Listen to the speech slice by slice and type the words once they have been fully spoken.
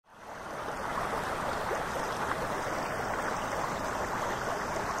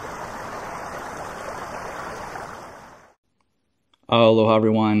Aloha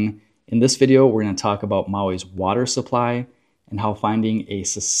everyone. In this video, we're going to talk about Maui's water supply and how finding a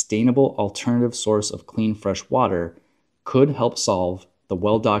sustainable alternative source of clean fresh water could help solve the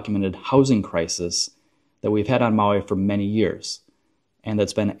well-documented housing crisis that we've had on Maui for many years, and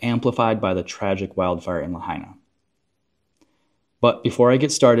that's been amplified by the tragic wildfire in Lahaina. But before I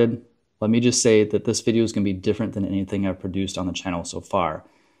get started, let me just say that this video is going to be different than anything I've produced on the channel so far.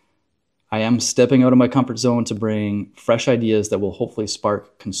 I am stepping out of my comfort zone to bring fresh ideas that will hopefully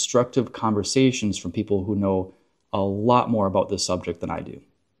spark constructive conversations from people who know a lot more about this subject than I do.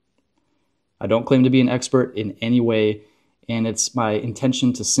 I don't claim to be an expert in any way, and it's my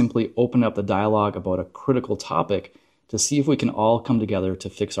intention to simply open up the dialogue about a critical topic to see if we can all come together to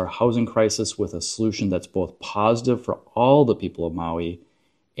fix our housing crisis with a solution that's both positive for all the people of Maui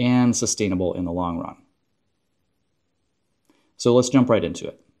and sustainable in the long run. So let's jump right into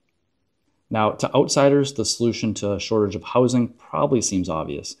it. Now, to outsiders, the solution to a shortage of housing probably seems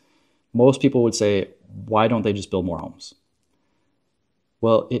obvious. Most people would say, why don't they just build more homes?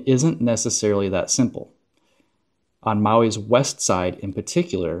 Well, it isn't necessarily that simple. On Maui's west side in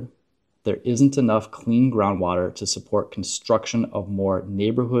particular, there isn't enough clean groundwater to support construction of more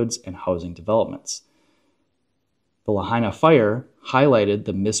neighborhoods and housing developments. The Lahaina fire highlighted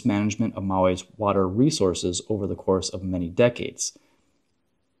the mismanagement of Maui's water resources over the course of many decades.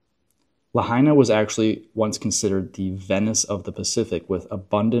 Lahaina was actually once considered the Venice of the Pacific with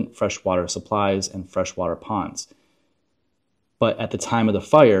abundant freshwater supplies and freshwater ponds. But at the time of the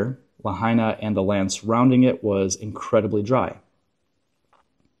fire, Lahaina and the land surrounding it was incredibly dry.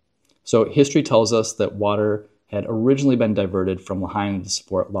 So history tells us that water had originally been diverted from Lahaina to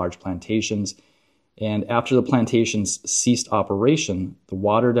support large plantations, and after the plantations ceased operation, the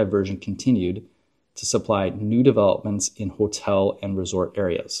water diversion continued to supply new developments in hotel and resort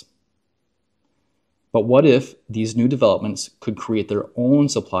areas. But what if these new developments could create their own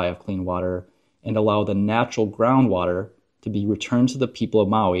supply of clean water and allow the natural groundwater to be returned to the people of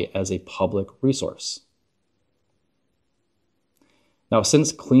Maui as a public resource? Now,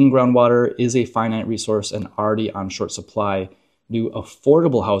 since clean groundwater is a finite resource and already on short supply, new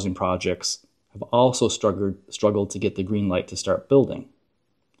affordable housing projects have also struggled to get the green light to start building.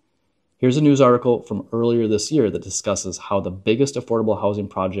 Here's a news article from earlier this year that discusses how the biggest affordable housing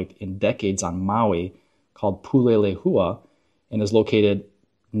project in decades on Maui, called Pulelehua, and is located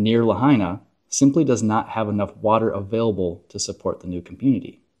near Lahaina, simply does not have enough water available to support the new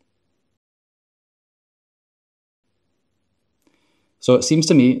community. So it seems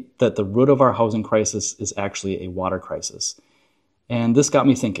to me that the root of our housing crisis is actually a water crisis. And this got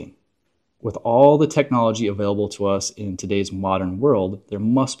me thinking. With all the technology available to us in today's modern world, there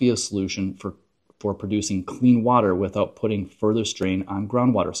must be a solution for producing clean water without putting further strain on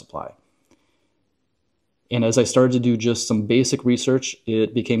groundwater supply. And as I started to do just some basic research,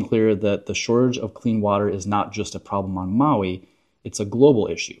 it became clear that the shortage of clean water is not just a problem on Maui, it's a global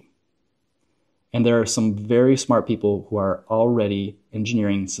issue. And there are some very smart people who are already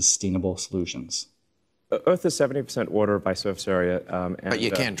engineering sustainable solutions. Earth is 70% water by surface area. But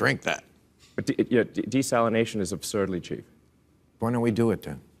you can't drink that. But desalination is absurdly cheap. Why don't we do it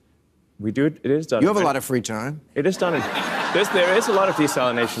then? We do it. It is done. You have a lot of free time. It is done. There is a lot of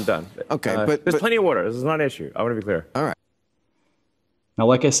desalination done. Okay, there's plenty of water. This is not an issue. I want to be clear. All right. Now,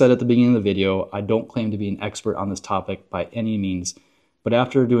 like I said at the beginning of the video, I don't claim to be an expert on this topic by any means, but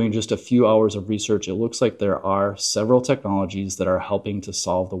after doing just a few hours of research, it looks like there are several technologies that are helping to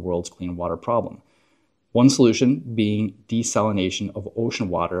solve the world's clean water problem. One solution being desalination of ocean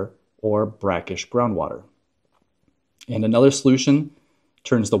water or brackish groundwater. And another solution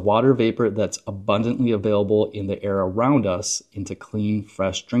turns the water vapor that's abundantly available in the air around us into clean,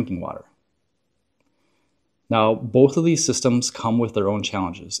 fresh drinking water. Now, both of these systems come with their own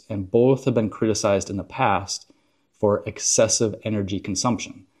challenges, and both have been criticized in the past for excessive energy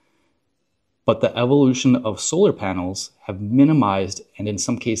consumption. But the evolution of solar panels have minimized and in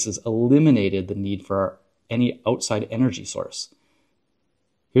some cases eliminated the need for any outside energy source.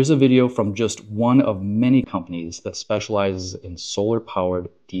 Here's a video from just one of many companies that specializes in solar-powered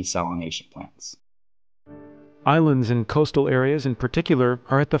desalination plants. Islands and coastal areas in particular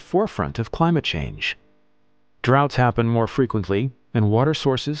are at the forefront of climate change. Droughts happen more frequently, and water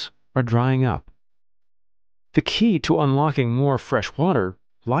sources are drying up. The key to unlocking more fresh water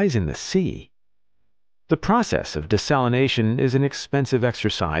lies in the sea. The process of desalination is an expensive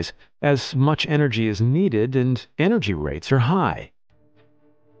exercise, as much energy is needed and energy rates are high.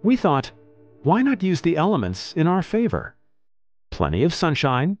 We thought, why not use the elements in our favor? Plenty of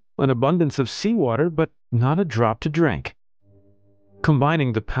sunshine, an abundance of seawater, but not a drop to drink.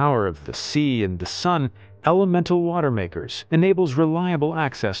 Combining the power of the sea and the sun Elemental Water Makers enables reliable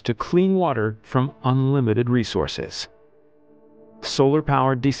access to clean water from unlimited resources.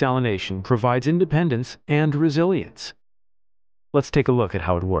 Solar-powered desalination provides independence and resilience. Let's take a look at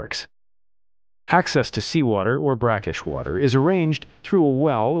how it works. Access to seawater or brackish water is arranged through a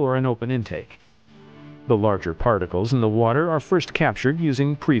well or an open intake. The larger particles in the water are first captured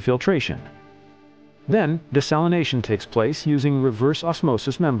using pre-filtration. Then, desalination takes place using reverse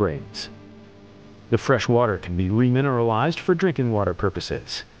osmosis membranes. The fresh water can be remineralized for drinking water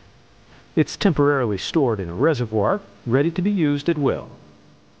purposes. It's temporarily stored in a reservoir, ready to be used at will.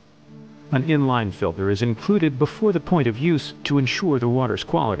 An inline filter is included before the point of use to ensure the water's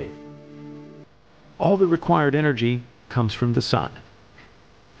quality. All the required energy comes from the sun.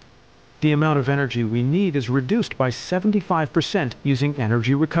 The amount of energy we need is reduced by 75% using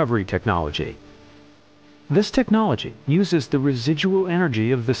energy recovery technology. This technology uses the residual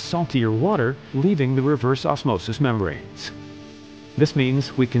energy of the saltier water leaving the reverse osmosis membranes. This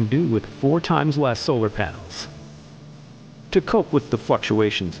means we can do with 4 times less solar panels. To cope with the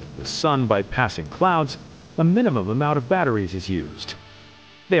fluctuations of the sun by passing clouds, a minimum amount of batteries is used.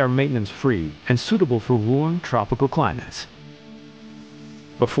 They are maintenance-free and suitable for warm tropical climates.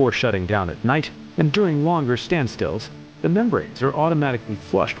 Before shutting down at night and during longer standstills, the membranes are automatically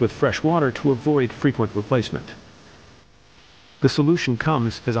flushed with fresh water to avoid frequent replacement. The solution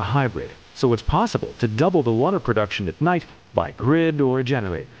comes as a hybrid, so it's possible to double the water production at night by grid or a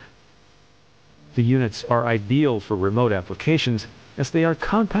generator. The units are ideal for remote applications as they are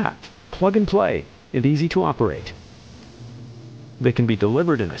compact, plug-and-play, and easy to operate. They can be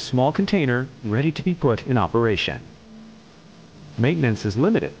delivered in a small container ready to be put in operation. Maintenance is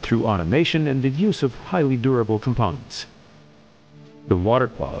limited through automation and the use of highly durable components. The water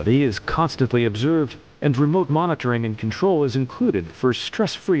quality is constantly observed, and remote monitoring and control is included for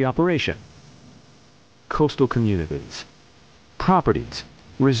stress-free operation. Coastal communities, properties,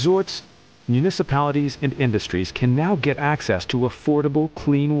 resorts, municipalities, and industries can now get access to affordable,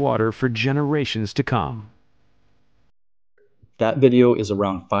 clean water for generations to come. That video is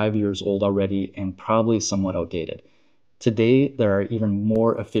around 5 years old already and probably somewhat outdated. Today, there are even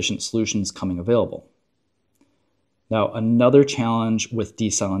more efficient solutions coming available. Now, another challenge with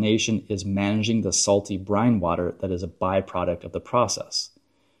desalination is managing the salty brine water that is a byproduct of the process.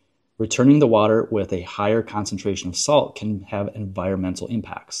 Returning the water with a higher concentration of salt can have environmental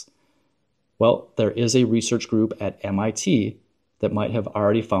impacts. Well, there is a research group at MIT that might have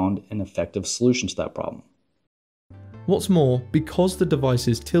already found an effective solution to that problem. What's more, because the device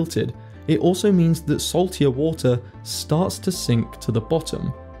is tilted, it also means that saltier water starts to sink to the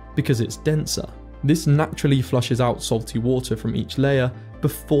bottom because it's denser. This naturally flushes out salty water from each layer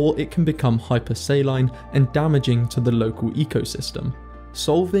before it can become hypersaline and damaging to the local ecosystem,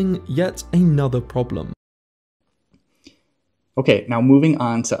 solving yet another problem. Okay, now moving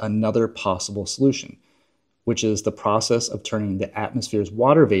on to another possible solution, which is the process of turning the atmosphere's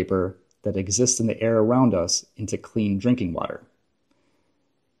water vapor that exists in the air around us into clean drinking water.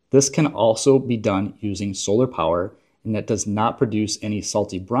 This can also be done using solar power, and that does not produce any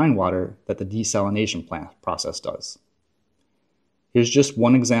salty brine water that the desalination process does. Here's just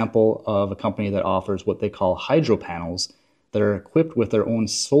one example of a company that offers what they call hydro panels that are equipped with their own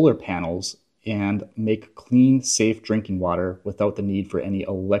solar panels and make clean, safe drinking water without the need for any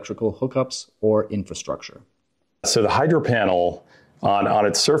electrical hookups or infrastructure. So the hydro panel on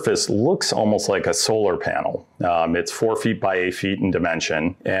its surface looks almost like a solar panel. It's 4 feet by 8 feet in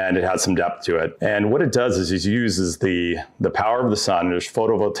dimension, and it has some depth to it. And what it does is it uses the power of the sun. There's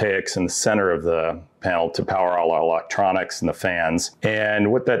photovoltaics in the center of the panel to power all our electronics and the fans.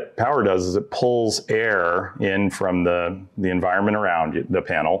 And what that power does is it pulls air in from the environment around the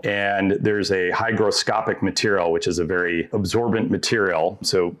panel. And there's a hygroscopic material, which is a very absorbent material.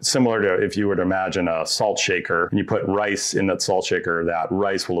 So similar to if you were to imagine a salt shaker, and you put rice in that salt shaker, that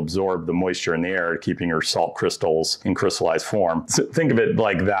rice will absorb the moisture in the air, keeping your salt crystals in crystallized form. So think of it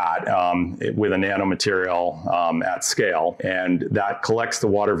like that, with a nanomaterial at scale. And that collects the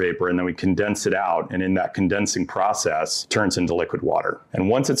water vapor, and then we condense it out. And in that condensing process, turns into liquid water. And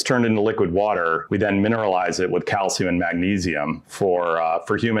once it's turned into liquid water, we then mineralize it with calcium and magnesium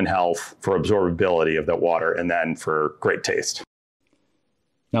for human health, for absorbability of that water, and then for great taste.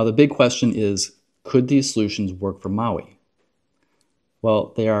 Now, the big question is, could these solutions work for Maui?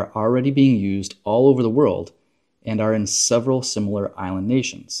 Well, they are already being used all over the world and are in several similar island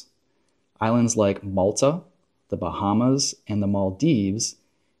nations. Islands like Malta, the Bahamas, and the Maldives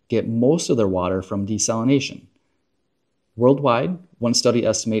get most of their water from desalination. Worldwide, one study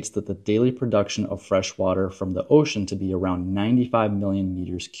estimates that the daily production of fresh water from the ocean to be around 95 million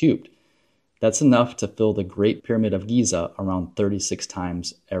meters cubed. That's enough to fill the Great Pyramid of Giza around 36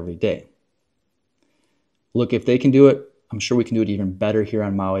 times every day. Look, if they can do it, I'm sure we can do it even better here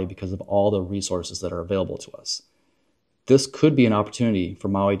on Maui because of all the resources that are available to us. This could be an opportunity for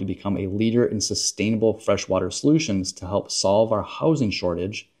Maui to become a leader in sustainable freshwater solutions to help solve our housing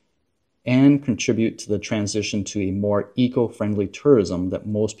shortage and contribute to the transition to a more eco-friendly tourism that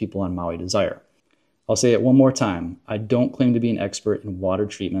most people on Maui desire. I'll say it one more time. I don't claim to be an expert in water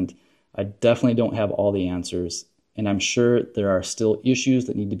treatment. I definitely don't have all the answers, and I'm sure there are still issues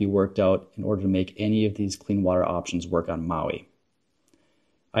that need to be worked out in order to make any of these clean water options work on Maui.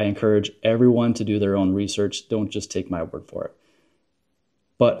 I encourage everyone to do their own research. Don't just take my word for it.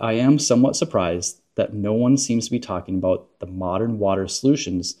 But I am somewhat surprised that no one seems to be talking about the modern water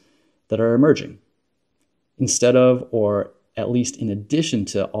solutions that are emerging. Instead of, or at least in addition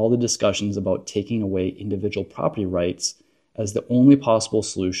to, all the discussions about taking away individual property rights as the only possible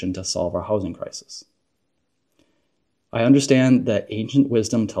solution to solve our housing crisis. I understand that ancient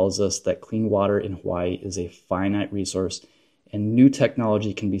wisdom tells us that clean water in Hawaii is a finite resource, and new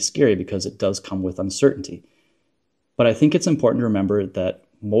technology can be scary because it does come with uncertainty. But I think it's important to remember that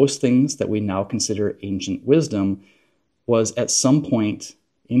most things that we now consider ancient wisdom was at some point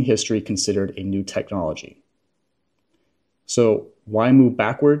in history considered a new technology. So why move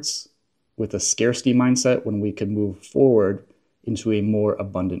backwards with a scarcity mindset when we could move forward into a more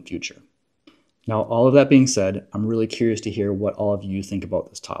abundant future? Now, all of that being said, I'm really curious to hear what all of you think about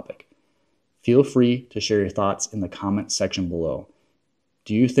this topic. Feel free to share your thoughts in the comment section below.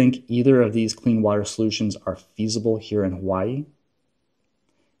 Do you think either of these clean water solutions are feasible here in Hawaii?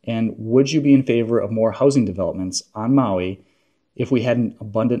 And would you be in favor of more housing developments on Maui if we had an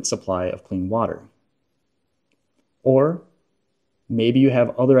abundant supply of clean water? Or maybe you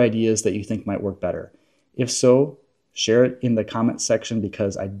have other ideas that you think might work better. If so, share it in the comment section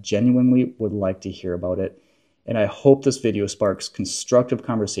because I genuinely would like to hear about it. And I hope this video sparks constructive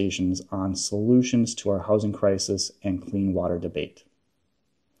conversations on solutions to our housing crisis and clean water debate.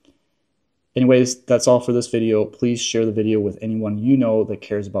 Anyways, that's all for this video. Please share the video with anyone you know that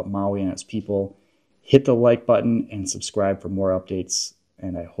cares about Maui and its people. Hit the like button and subscribe for more updates.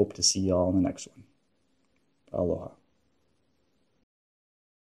 And I hope to see y'all in the next one. Aloha.